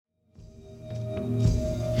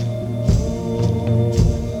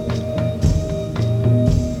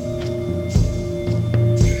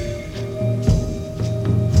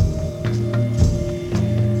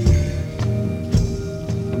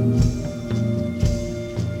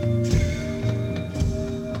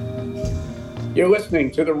You're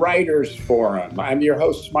listening to the Writers Forum. I'm your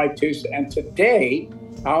host, Mike Tusa, and today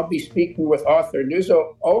I'll be speaking with author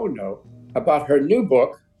Nuzzo Ono about her new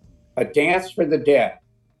book, A Dance for the Dead.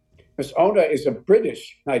 Ms. Ono is a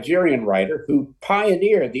British Nigerian writer who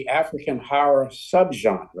pioneered the African horror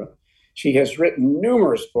subgenre. She has written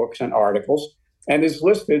numerous books and articles and is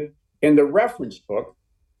listed in the reference book,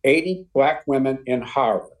 80 Black Women in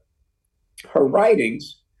Horror. Her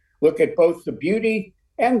writings look at both the beauty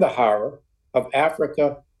and the horror of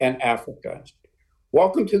Africa and Africans.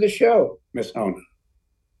 Welcome to the show, Ms. Ono.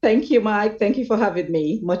 Thank you, Mike. Thank you for having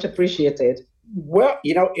me. Much appreciated. Well,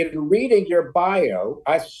 in reading your bio,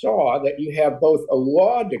 I saw that you have both a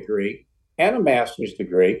law degree and a master's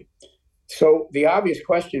degree. So the obvious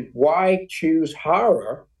question, why choose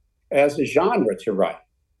horror as a genre to write?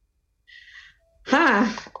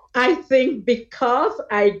 I think because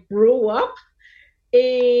I grew up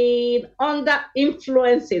under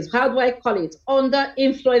influences, how do I call it? Under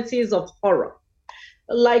influences of horror.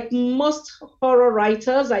 Like most horror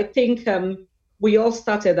writers, I think we all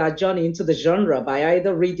started our journey into the genre by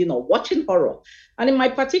either reading or watching horror. And in my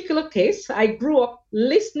particular case, I grew up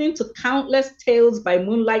listening to countless tales by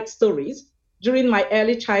moonlight stories during my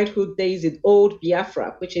early childhood days in old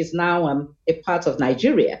Biafra, which is now a part of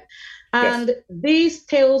Nigeria. And yes, these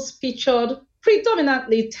tales featured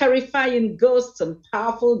predominantly terrifying ghosts and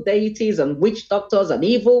powerful deities and witch doctors and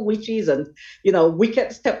evil witches and,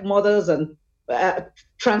 wicked stepmothers and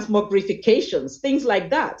transmogrifications, things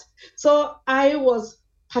like that. So I was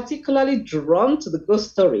particularly drawn to the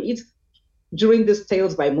ghost stories during these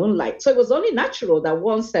tales by moonlight. So it was only natural that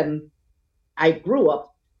once I grew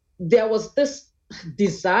up, there was this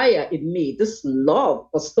desire in me, this love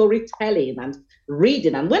for storytelling and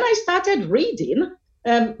reading. And when I started reading,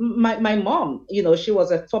 my mom, she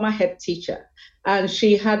was a former head teacher, and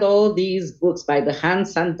she had all these books by the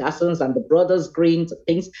Hans Sandersons and the Brothers Grimm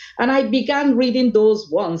things, and I began reading those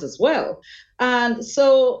ones as well. And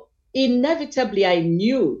so inevitably,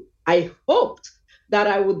 I hoped that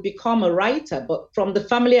I would become a writer, but from the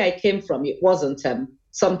family I came from, it wasn't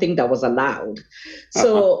something that was allowed.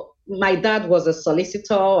 So my dad was a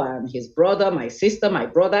solicitor, and his brother, my sister, my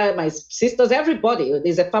brother, my sisters, everybody.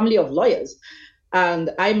 There's a family of lawyers. And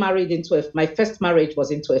I married my first marriage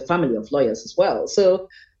was into a family of lawyers as well. So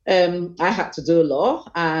I had to do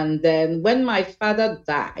law. And then when my father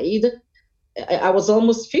died, I was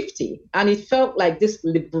almost 50. And it felt like this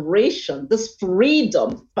liberation, this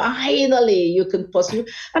freedom, finally you can pursue.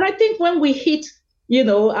 And I think when we hit,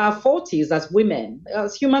 our 40s as women,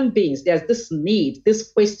 as human beings, there's this need, this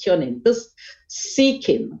questioning, this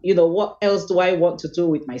seeking, what else do I want to do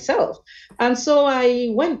with myself? And so I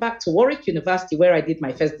went back to Warwick University, where I did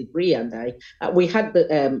my first degree, and we had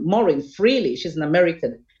Maureen Freely. She's an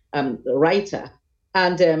American writer,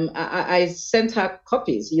 and I sent her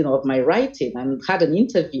copies, of my writing, and had an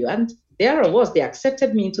interview, and there I was. They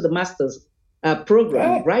accepted me into the master's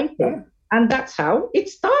program, writing, and that's how it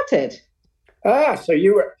started. So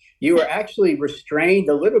you were actually restrained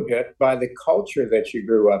a little bit by the culture that you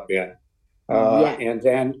grew up in. And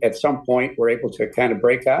then at some point were able to kind of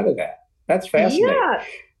break out of that. That's fascinating. Yeah.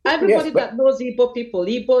 Everybody that knows Igbo people,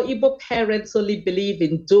 Igbo parents only believe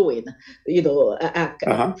in doing,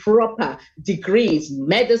 proper degrees,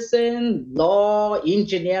 medicine, law,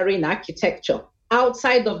 engineering, architecture.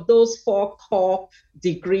 Outside of those 4 core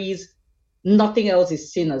degrees, nothing else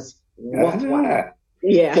is seen as worthwhile.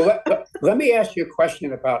 Yeah. So let me ask you a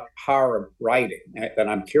question about horror writing that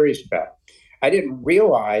I'm curious about. I didn't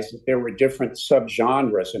realize that there were different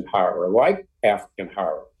subgenres in horror, like African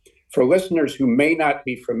horror. For listeners who may not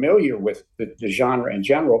be familiar with the genre in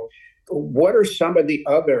general, what are some of the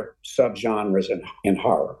other subgenres in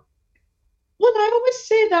horror? Well, I always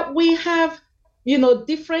say that we have,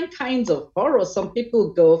 different kinds of horror. Some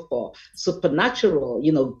people go for supernatural,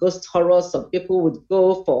 ghost horror. Some people would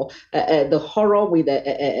go for the horror with,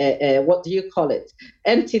 what do you call it?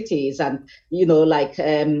 Entities and, like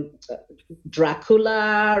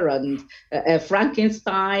Dracula and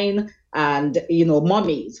Frankenstein and,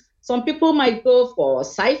 mummies. Some people might go for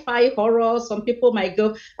sci-fi horror. Some people might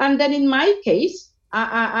go. And then in my case,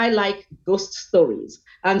 I like ghost stories.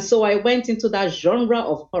 And so I went into that genre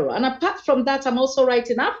of horror. And apart from that, I'm also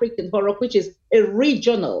writing African horror, which is a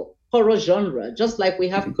regional horror genre, just like we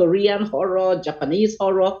have Korean horror, Japanese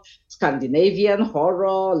horror, Scandinavian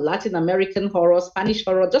horror, Latin American horror, Spanish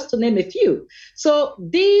horror, just to name a few. So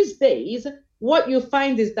these days, what you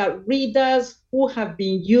find is that readers who have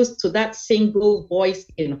been used to that single voice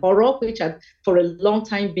in horror, which had for a long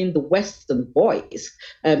time been the Western voice,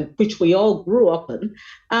 which we all grew up in,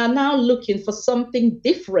 are now looking for something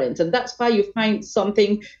different. And that's why you find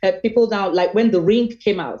something, people now, like when The Ring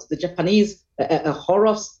came out, the Japanese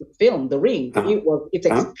horror film, The Ring, it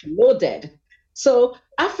exploded. So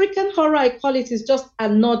African horror, I call it, is just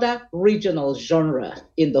another regional genre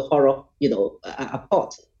in the horror,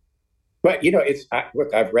 pot. But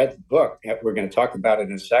look, I've read the book. We're going to talk about it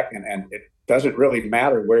in a second, and it doesn't really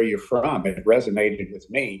matter where you're from. It resonated with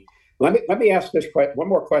me. Let me ask this one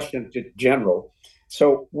more question to General.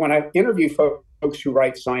 So when I interview folks who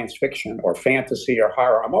write science fiction or fantasy or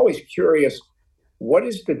horror, I'm always curious, what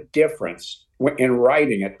is the difference in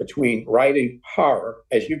writing it between writing horror,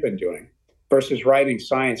 as you've been doing, versus writing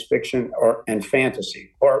science fiction and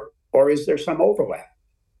fantasy, or is there some overlap?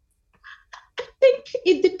 I think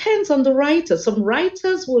it depends on the writer. Some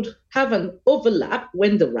writers would have an overlap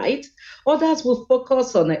when they write. Others will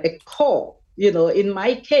focus on a core. In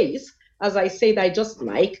my case, as I said, I just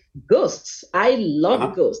like ghosts. I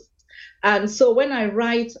love ghosts. And so when I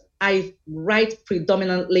write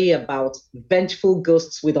predominantly about vengeful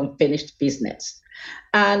ghosts with unfinished business.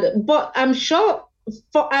 But I'm sure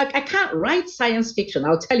I can't write science fiction.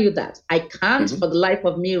 I'll tell you that. I can't for the life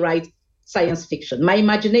of me write science fiction. My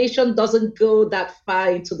imagination doesn't go that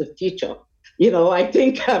far into the future. I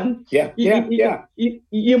think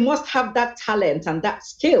you must have that talent and that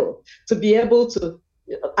skill to be able to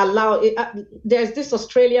allow it. There's this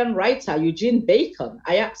Australian writer, Eugene Bacon.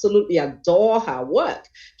 I absolutely adore her work.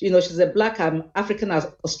 She's a Black African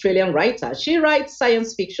Australian writer. She writes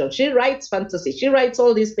science fiction. She writes fantasy. She writes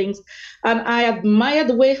all these things. And I admire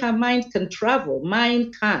the way her mind can travel.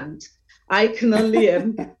 Mine can't. I can only...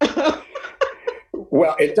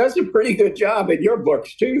 Well, it does a pretty good job in your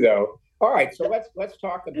books too, though. All right, so let's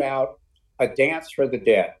talk about A Dance for the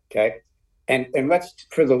Dead, okay? And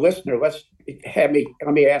for the listener, let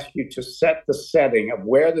me ask you to set the setting of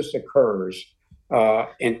where this occurs,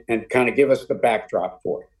 and kind of give us the backdrop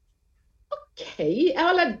for it. Okay,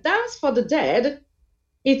 well, A Dance for the Dead,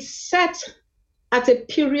 it's set at a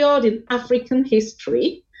period in African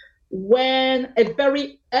history, when a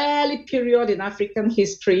very early period in African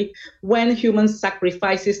history, when human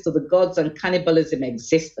sacrifices to the gods and cannibalism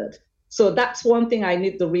existed. So that's one thing I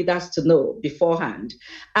need the readers to know beforehand.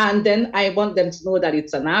 And then I want them to know that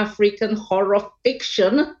it's an African horror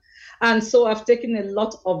fiction. And so I've taken a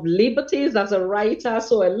lot of liberties as a writer.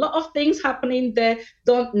 So a lot of things happening there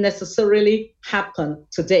don't necessarily happen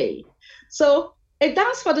today. So A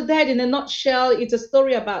Dance for the Dead, in a nutshell, it's a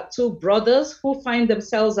story about two brothers who find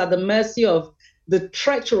themselves at the mercy of the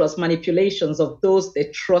treacherous manipulations of those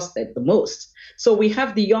they trusted the most. So we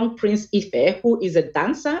have the young Prince Ife, who is a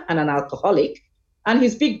dancer and an alcoholic, and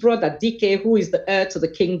his big brother Dike, who is the heir to the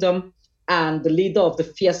kingdom and the leader of the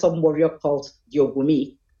fearsome warrior cult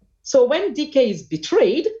Diogumi. So when Dike is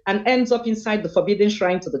betrayed and ends up inside the forbidden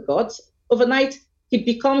shrine to the gods, overnight he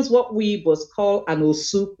becomes what we was call an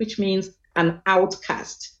Osu, which means an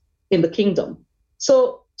outcast in the kingdom.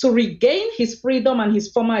 So to regain his freedom and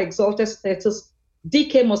his former exalted status,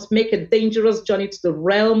 Dike must make a dangerous journey to the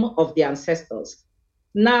realm of the ancestors.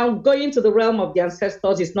 Now, going to the realm of the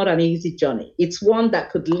ancestors is not an easy journey. It's one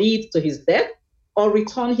that could lead to his death or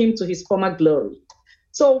return him to his former glory.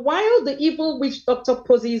 So while the evil witch doctor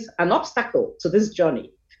poses an obstacle to this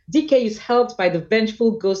journey, Dike is helped by the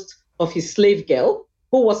vengeful ghost of his slave girl,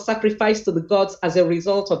 who was sacrificed to the gods as a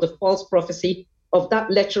result of the false prophecy of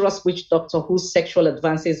that lecherous witch doctor whose sexual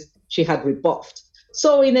advances she had rebuffed.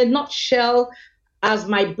 So in a nutshell, as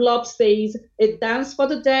my blog says, A Dance for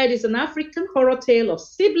the Dead is an African horror tale of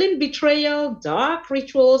sibling betrayal, dark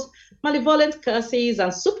rituals, malevolent curses,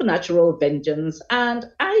 and supernatural vengeance. And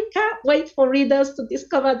I can't wait for readers to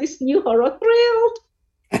discover this new horror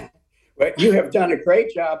thrill. Well, you have done a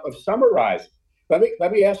great job of summarizing.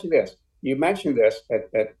 Let me ask you this. You mentioned this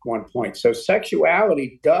at one point. So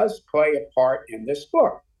sexuality does play a part in this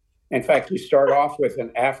book. In fact, you start off with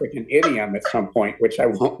an African idiom at some point, which I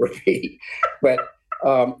won't repeat. But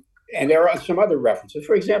and there are some other references.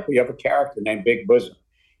 For example, you have a character named Big Bosom.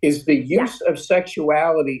 Is the use of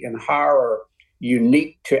sexuality in horror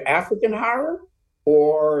unique to African horror,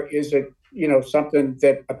 or is it something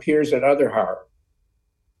that appears in other horror?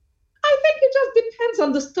 I think it just depends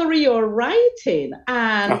on the story you're writing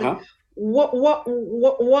and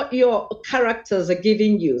what your characters are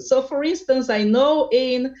giving you. So for instance, I know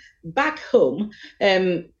back home,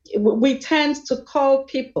 we tend to call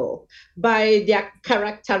people by their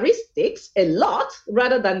characteristics a lot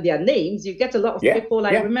rather than their names. You get a lot of people.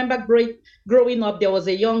 I remember growing up, there was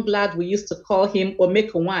a young lad, we used to call him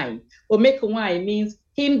Omekwai. Omekwai means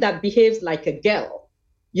him that behaves like a girl,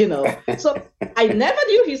 you know. So I never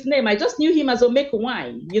knew his name. I just knew him as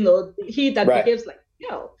Omekwai, you know, he that behaves like a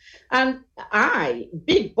girl. And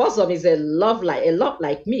Big Bosom is a lot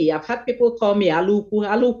like me. I've had people call me Aluku.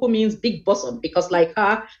 Aluku means big bosom because, like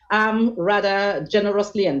her, I'm rather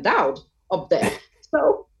generously endowed up there.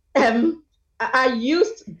 So I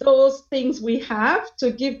used those things we have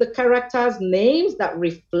to give the characters names that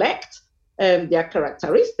reflect their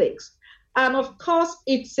characteristics. And of course,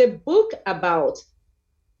 it's a book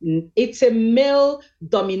it's a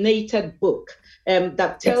male-dominated book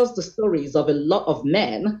that tells the stories of a lot of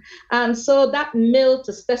men. And so that male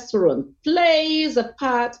testosterone plays a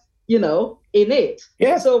part, you know, in it.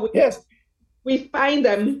 Yes. So we find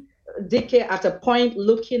DK at a point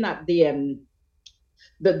looking at the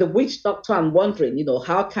witch doctor and wondering, you know,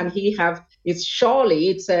 how can he have,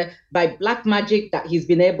 it's by black magic that he's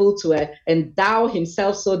been able to endow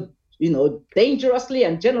himself so, you know, dangerously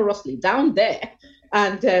and generously down there.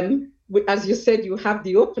 And as you said, you have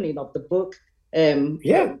the opening of the book. And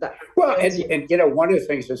you know, one of the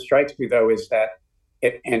things that strikes me though is that,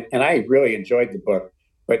 and I really enjoyed the book,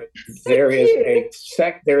 but there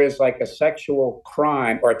is like a sexual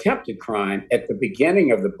crime or attempted crime at the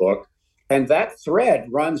beginning of the book, and that thread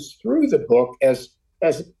runs through the book as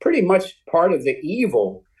pretty much part of the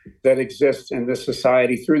evil that exists in this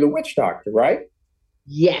society through the witch doctor, right?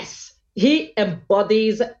 Yes. He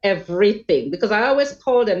embodies everything, because I always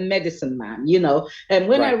call them medicine man, you know. And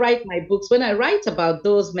when I write my books, when I write about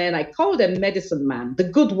those men, I call them medicine man, the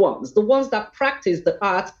good ones, the ones that practice the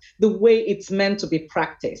art the way it's meant to be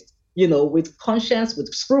practiced, you know, with conscience,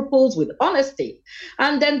 with scruples, with honesty.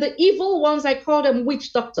 And then the evil ones, I call them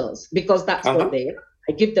witch doctors, because that's what they are.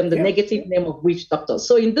 I give them the negative name of witch doctors.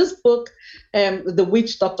 So in this book, the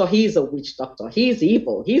witch doctor, he's a witch doctor. He's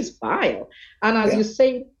evil. He's vile. And as you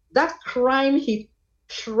say, that crime he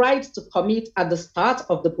tried to commit at the start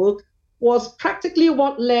of the book was practically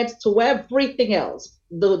what led to everything else,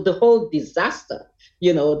 the whole disaster,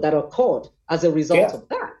 you know, that occurred as a result of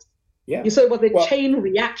that. Yeah. So it was a chain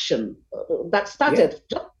reaction that started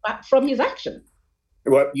just from his action.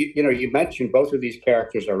 Well, you know, you mentioned both of these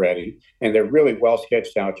characters already, and they're really well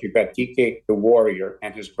sketched out. You've got DK the warrior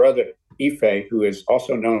and his brother Ife, who is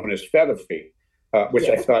also known as Featherfeet. Which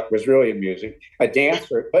I thought was really amusing. A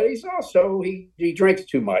dancer, but he's also, he drinks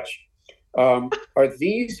too much. Are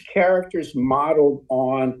these characters modeled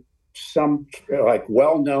on some like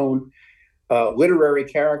well-known literary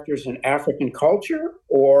characters in African culture,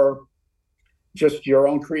 or just your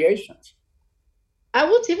own creations? I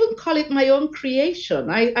wouldn't even call it my own creation.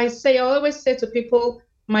 I always say to people,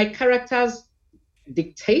 my characters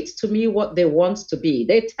dictate to me what they want to be.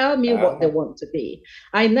 They tell me what they want to be.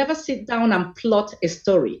 I never sit down and plot a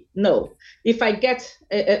story. No. If I get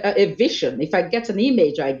a vision, if I get an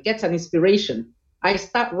image, I get an inspiration, I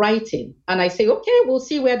start writing and I say, okay, we'll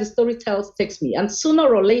see where the story takes me. And sooner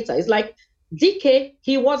or later, it's like DK,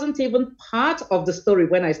 he wasn't even part of the story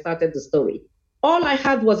when I started the story. All I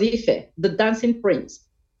had was Ife, the dancing prince.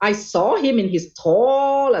 I saw him in his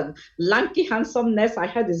tall and lanky handsomeness. I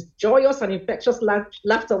heard his joyous and infectious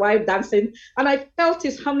laughter while dancing, and I felt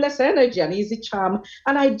his harmless energy and easy charm,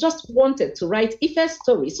 and I just wanted to write Ife's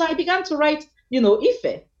story. So I began to write, you know,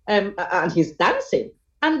 Ife and his dancing.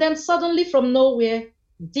 And then suddenly from nowhere,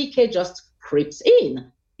 DK just creeps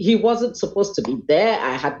in. He wasn't supposed to be there.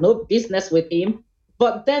 I had no business with him.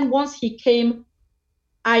 But then once he came,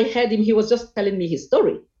 I heard him. He was just telling me his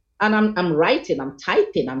story. And I'm writing, I'm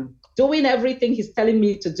typing, I'm doing everything he's telling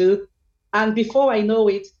me to do. And before I know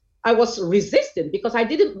it, I was resisting because I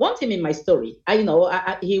didn't want him in my story.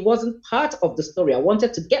 He wasn't part of the story. I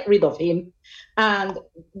wanted to get rid of him.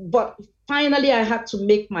 But finally, I had to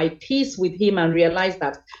make my peace with him and realize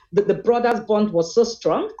that the brothers' bond was so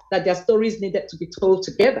strong that their stories needed to be told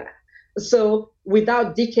together. So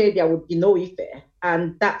without DK, there would be no Ife.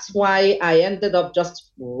 And that's why I ended up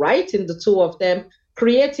just writing the two of them,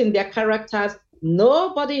 creating their characters.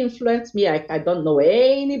 Nobody influenced me. I don't know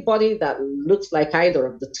anybody that looks like either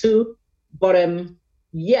of the two. But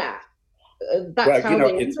that's how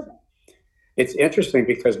they ended up. It's interesting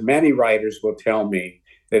because many writers will tell me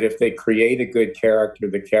that if they create a good character,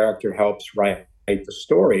 the character helps write the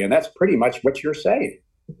story. And that's pretty much what you're saying.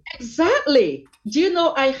 Exactly. Do you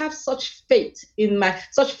know, I have such faith in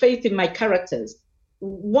my characters.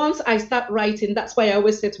 Once I start writing, that's why I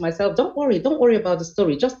always say to myself, don't worry about the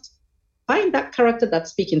story. Just find that character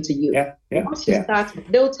that's speaking to you. Once you start,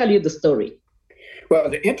 they'll tell you the story. Well,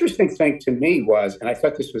 the interesting thing to me was, and I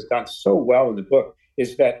thought this was done so well in the book,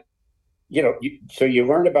 is that, so you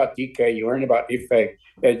learn about DK, you learn about Ife,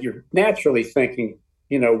 and you're naturally thinking,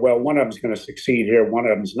 well, one of them's going to succeed here, one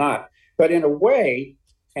of them's not. But in a way,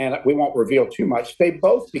 and we won't reveal too much, they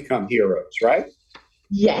both become heroes, right?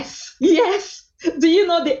 Yes. Do you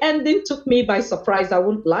know the ending took me by surprise? I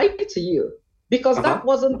won't lie to you, because that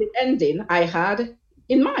wasn't the ending I had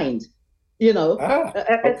in mind.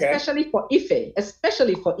 Especially for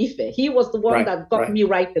Ife. He was the one that got me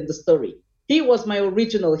right in the story. He was my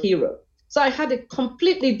original hero. So I had a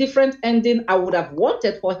completely different ending I would have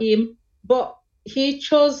wanted for him, but he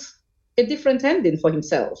chose a different ending for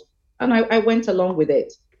himself. And I went along with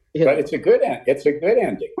it. But it's a good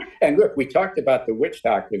ending. And look, we talked about the witch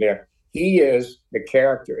doctor there. He is the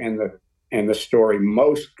character in the story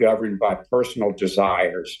most governed by personal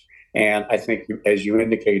desires. And I think, as you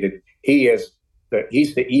indicated, he's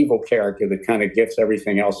the evil character that kind of gets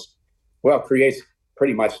everything else, creates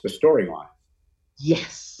pretty much the storyline.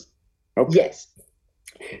 Yes. Okay. Yes.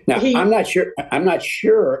 Now, I'm not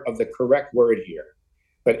sure of the correct word here,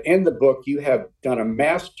 but in the book, you have done a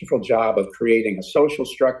masterful job of creating a social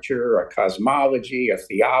structure, a cosmology, a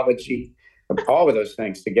theology, all of those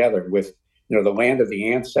things together with, the land of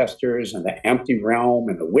the ancestors and the empty realm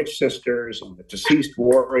and the witch sisters and the deceased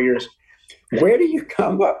warriors. Where do you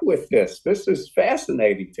come up with this? This is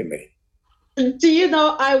fascinating to me. Do you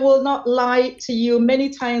know, I will not lie to you. Many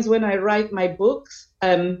times when I write my books,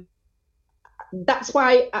 that's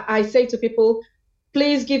why I say to people,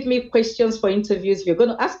 please give me questions for interviews. If you're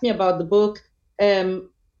going to ask me about the book,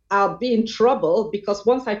 I'll be in trouble, because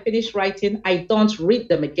once I finish writing, I don't read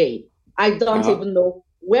them again. I don't even know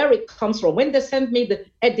where it comes from. When they send me the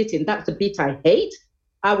editing, that's the bit I hate.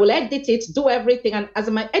 I will edit it, do everything. And as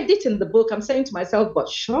I'm editing the book, I'm saying to myself, but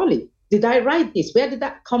surely, did I write this? Where did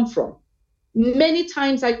that come from? Many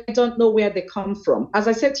times I don't know where they come from. As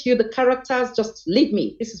I said to you, the characters just lead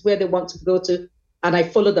me. This is where they want to go to, and I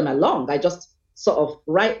follow them along. I just sort of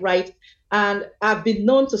write. And I've been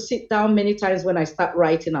known to sit down many times when I start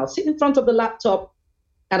writing. I'll sit in front of the laptop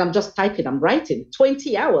and I'm just typing, I'm writing.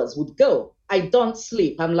 20 hours would go. I don't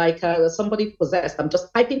sleep. I'm like somebody possessed. I'm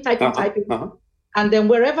just typing. And then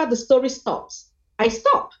wherever the story stops, I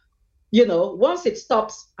stop. Once it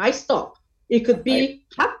stops, I stop. It could be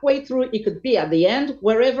halfway through. It could be at the end.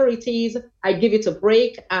 Wherever it is, I give it a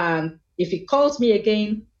break. And if it calls me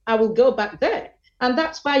again, I will go back there. And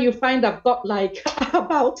that's why you find I've got like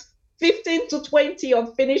about 15 to 20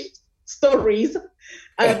 unfinished stories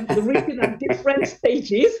written at different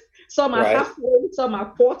stages. Some are halfway, some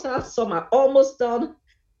are quarters, some are almost done.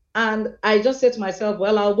 And I just said to myself,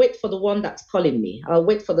 well, I'll wait for the one that's calling me. I'll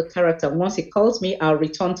wait for the character. Once it calls me, I'll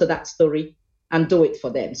return to that story and do it for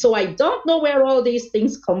them. So I don't know where all these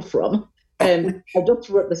things come from. I just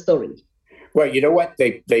wrote the story. Well, you know what?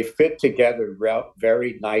 They fit together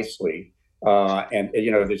very nicely. And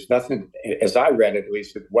there's nothing, as I read it, at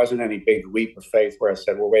least, it wasn't any big leap of faith where I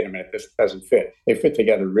said, well, wait a minute, this doesn't fit. They fit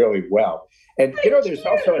together really well. And, there's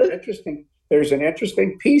also there's an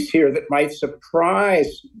interesting piece here that might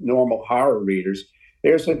surprise normal horror readers.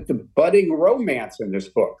 There's a budding romance in this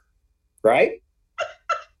book, right?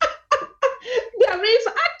 There is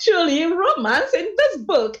actually romance in this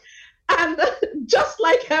book. And just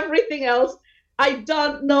like everything else, I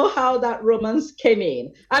don't know how that romance came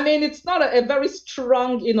in. I mean, it's not a very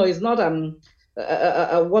strong, it's not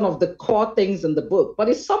one of the core things in the book, but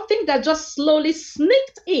it's something that just slowly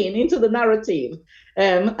sneaked into the narrative.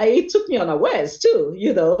 It took me unawares too,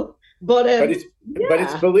 But it's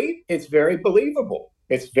very believable.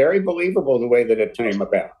 It's very believable the way that it came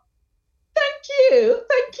about. Thank you.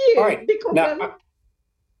 All right. Now,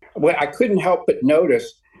 I couldn't help but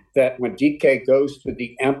notice that when DK goes to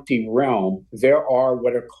the empty realm, there are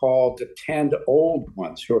what are called the 10 old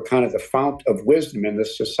ones, who are kind of the fount of wisdom in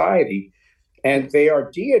this society. And they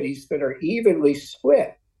are deities that are evenly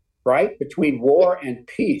split, right, between war and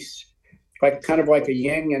peace, kind of like a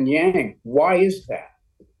yin and yang. Why is that?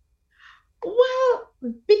 Well,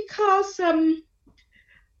 because in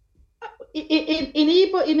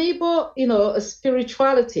Igbo,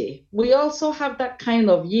 spirituality, we also have that kind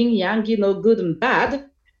of yin yang, good and bad.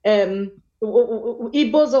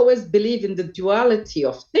 Igbos always believe in the duality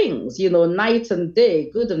of things, night and day,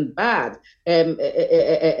 good and bad.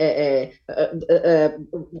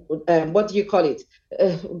 What do you call it?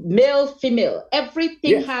 Male, female.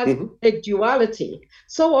 Everything has a duality.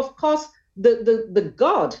 So, of course, the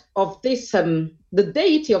god of this, the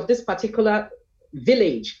deity of this particular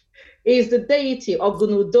village is the deity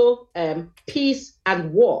Ogunudo, peace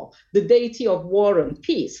and war, the deity of war and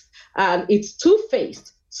peace. And it's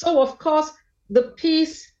two-faced. So, of course, the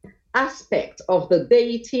peace aspect of the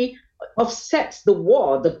deity offsets the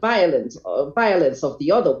war, the violence of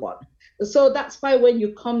the other one. So that's why when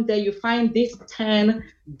you come there, you find these 10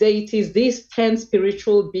 deities, these 10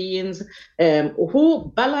 spiritual beings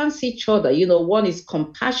who balance each other. You know, one is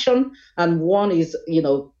compassion and one is, you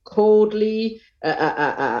know, coldly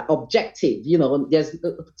objective. You know, there's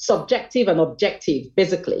subjective and objective,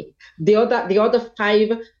 basically. The other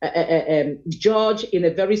five judge in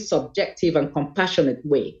a very subjective and compassionate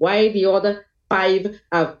way. Why the other five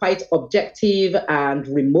are quite objective and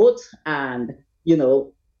remote and, you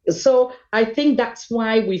know, so I think that's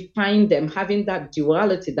why we find them having that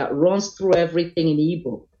duality that runs through everything in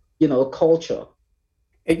Igbo, you know, culture.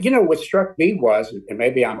 And, you know, what struck me was, and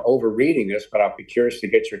maybe I'm overreading this, but I'll be curious to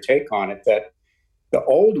get your take on it, that the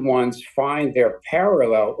old ones find their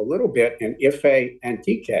parallel a little bit in Ife and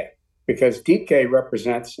Dike, because Dike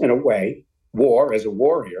represents, in a way, war as a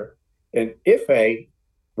warrior, and Ife,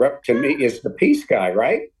 to me, is the peace guy,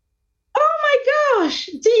 right? Oh my gosh,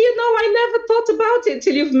 do you know, I never thought about it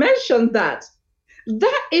till you've mentioned that.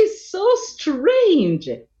 That is so strange.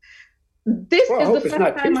 This Well, I is hope the it's first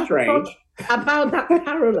not time too I've strange. thought about that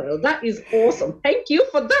parallel. That is awesome. Thank you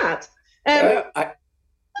for that.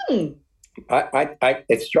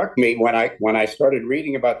 It struck me when I started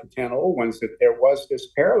reading about the 10 old ones that there was this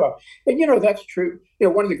parallel. And, you know, that's true. You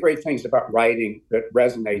know, one of the great things about writing that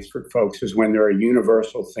resonates for folks is when there are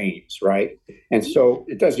universal themes, right? And so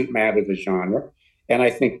it doesn't matter the genre. And I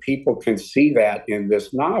think people can see that in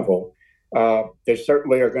this novel. They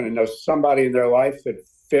certainly are going to know somebody in their life that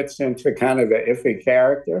fits into kind of the Ife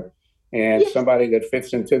character and somebody that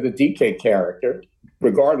fits into the DK character,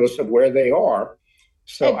 regardless of where they are.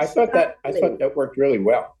 So exactly. I thought that worked really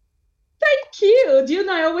well. Thank you. Do you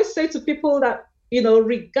know, I always say to people that, you know,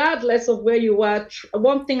 regardless of where you are,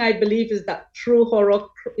 one thing I believe is that true horror,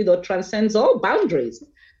 you know, transcends all boundaries,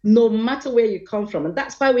 no matter where you come from. And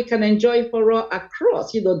that's why we can enjoy horror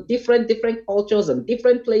across, you know, different cultures and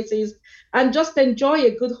different places, and just enjoy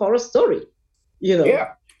a good horror story, you know.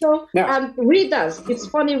 Yeah. So, and readers, it's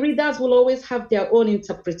funny, readers will always have their own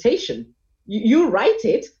interpretation. You write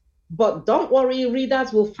it, but don't worry,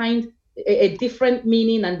 readers will find a different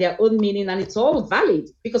meaning and their own meaning, and it's all valid,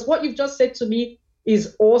 because what you've just said to me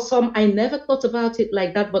is awesome. I never thought about it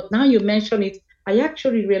like that, but now you mention it, I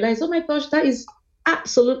actually realized, oh my gosh, that is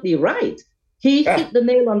absolutely right. He hit the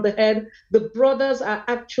nail on the head. The brothers are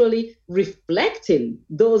actually reflecting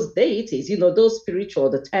those deities, you know, those spiritual,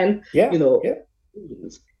 the 10, you know.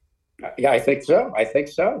 Yeah, I think so.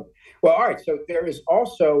 Well, all right. So there is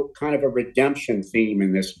also kind of a redemption theme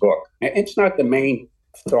in this book. It's not the main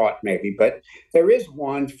thought, maybe, but there is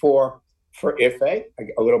one for Ife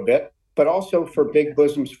a little bit, but also for Big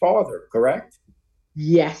Bosom's father, correct?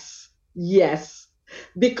 Yes.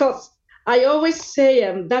 Because I always say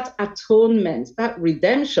that atonement, that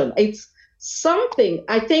redemption, it's something,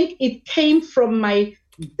 I think it came from my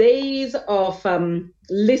days of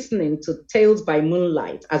listening to Tales by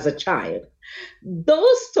Moonlight as a child.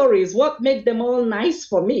 Those stories, what made them all nice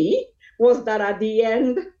for me was that at the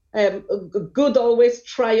end, good always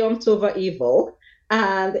triumphed over evil,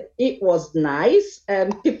 and it was nice,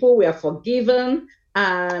 and people were forgiven,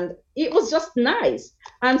 and it was just nice.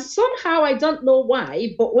 And somehow, I don't know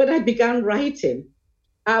why, but when I began writing,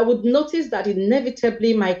 I would notice that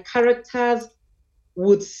inevitably my characters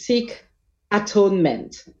would seek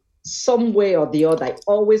atonement some way or the other. It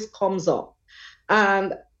always comes up.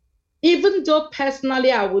 And even though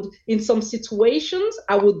personally I would, in some situations,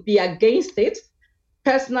 I would be against it.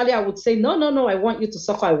 Personally, I would say, no, I want you to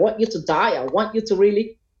suffer. I want you to die. I want you to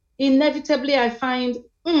really. Inevitably, I find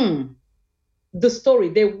the story,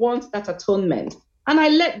 they want that atonement. And I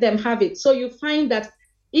let them have it. So you find that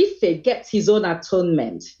Ife gets his own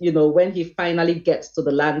atonement, you know, when he finally gets to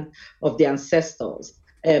the land of the ancestors.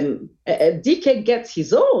 Dike gets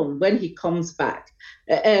his own when he comes back.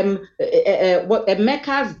 What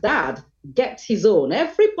Emeka's dad gets his own.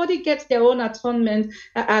 Everybody gets their own atonement,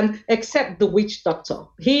 and except the witch doctor.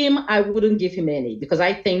 Him, I wouldn't give him any, because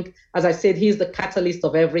I think, as I said, he's the catalyst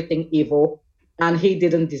of everything evil, and he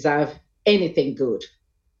didn't deserve anything good.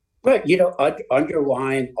 But, you know,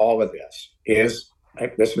 underlying all of this is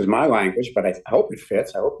my language, but I hope it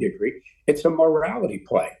fits. I hope you agree. It's a morality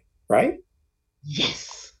play, right?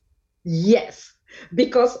 Yes,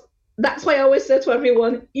 because that's why I always say to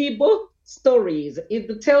everyone, Igbo stories,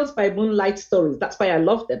 the Tales by Moonlight stories, that's why I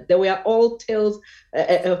love them. They were all tales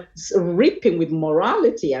ripping with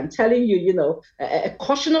morality and telling you, you know,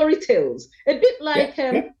 cautionary tales. A bit like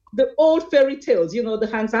the old fairy tales, the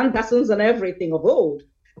Hans Andersens and everything of old.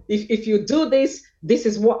 If you do this, this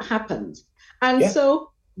is what happens. And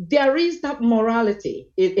so there is that morality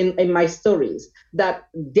in my stories, that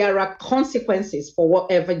there are consequences for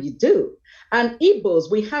whatever you do. And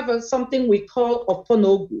Igbos, we have something we call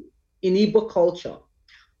Ofonogu in Igbo culture.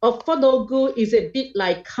 Ofonogu is a bit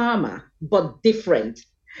like karma, but different.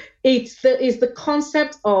 It's the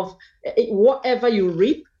concept of whatever you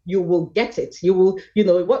reap, you will get it. You will,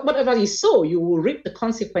 whatever you sow, you will reap the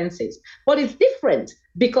consequences. But it's different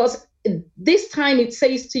because this time it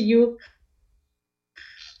says to you,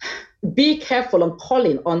 be careful on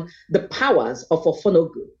calling on the powers of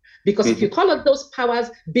Ofonogu. Because if you call on those powers,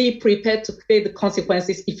 be prepared to pay the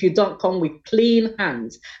consequences if you don't come with clean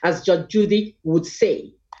hands, as Judge Judy would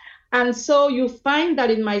say. And so you find that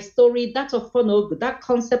in my story, that Ofonogu, that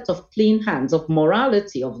concept of clean hands, of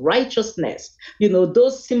morality, of righteousness,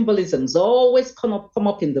 those symbolisms always come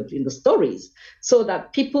up in the stories, so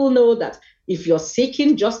that people know that if you're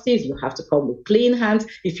seeking justice, you have to come with clean hands.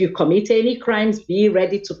 If you commit any crimes, be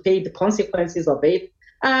ready to pay the consequences of it.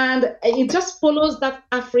 And it just follows that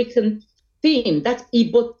African theme, that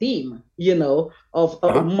Igbo theme, of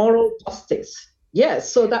moral justice.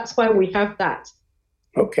 Yes, so that's why we have that.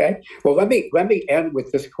 Okay. Well, let me end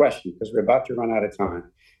with this question, because we're about to run out of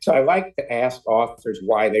time. So I like to ask authors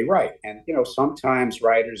why they write. And, sometimes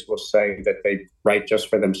writers will say that they write just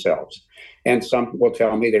for themselves. And some will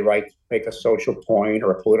tell me they write to make a social point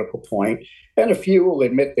or a political point. And a few will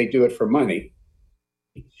admit they do it for money.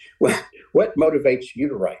 Well, what motivates you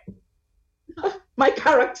to write? My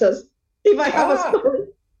characters. If I have a story,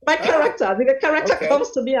 my character. If a character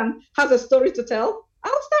comes to me and has a story to tell,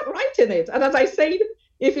 I'll start writing it. And as I said,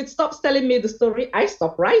 if it stops telling me the story, I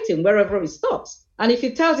stop writing wherever it stops. And if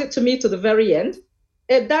it tells it to me to the very end,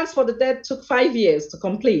 A Dance for the Dead took 5 years to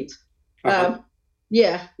complete. And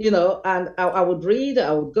I would read,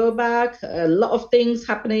 I would go back, a lot of things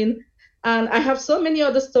happening. And I have so many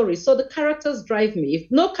other stories. So the characters drive me.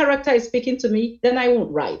 If no character is speaking to me, then I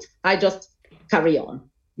won't write. I just carry on,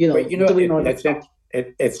 doing all that stuff.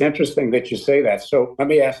 It's interesting that you say that. So let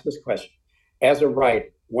me ask this question. As a writer,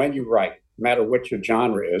 when you write, no matter what your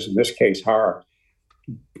genre is, in this case, horror,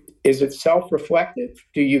 is it self-reflective?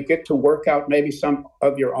 Do you get to work out maybe some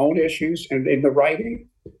of your own issues in the writing?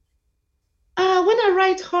 When I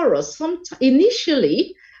write horror,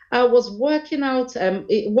 initially, I was working out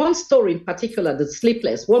one story in particular, The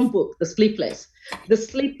Sleepless, one book, The Sleepless. The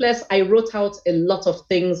Sleepless, I wrote out a lot of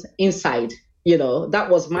things inside, that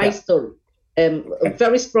was my story.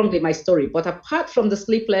 Very strongly my story. But apart from The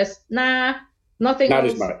Sleepless, nothing Not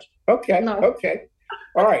else. as much. Okay. No. Okay.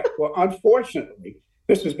 All right. Well, unfortunately,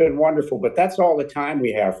 this has been wonderful, but that's all the time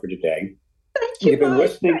we have for today. Thank you. You've been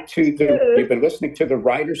listening to the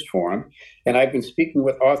Writers Forum, and I've been speaking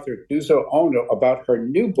with author Nuzo Ono about her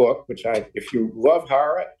new book, which if you love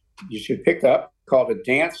horror, you should pick up, called A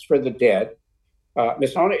Dance for the Dead.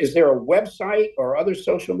 Ms. Ono, is there a website or other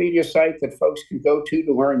social media site that folks can go to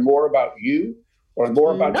learn more about you or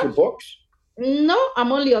more about your books? No,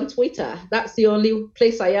 I'm only on Twitter. That's the only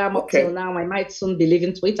place I am up till now. I might soon be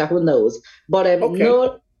leaving Twitter, who knows? But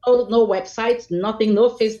no websites, nothing, no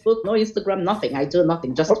Facebook, no Instagram, nothing. I do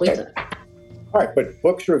nothing, just Twitter. All right, but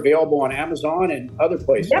books are available on Amazon and other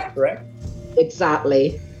places, correct?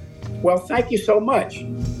 Exactly. Well, thank you so much.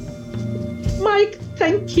 Mike,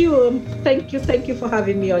 thank you. Thank you for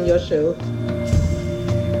having me on your show.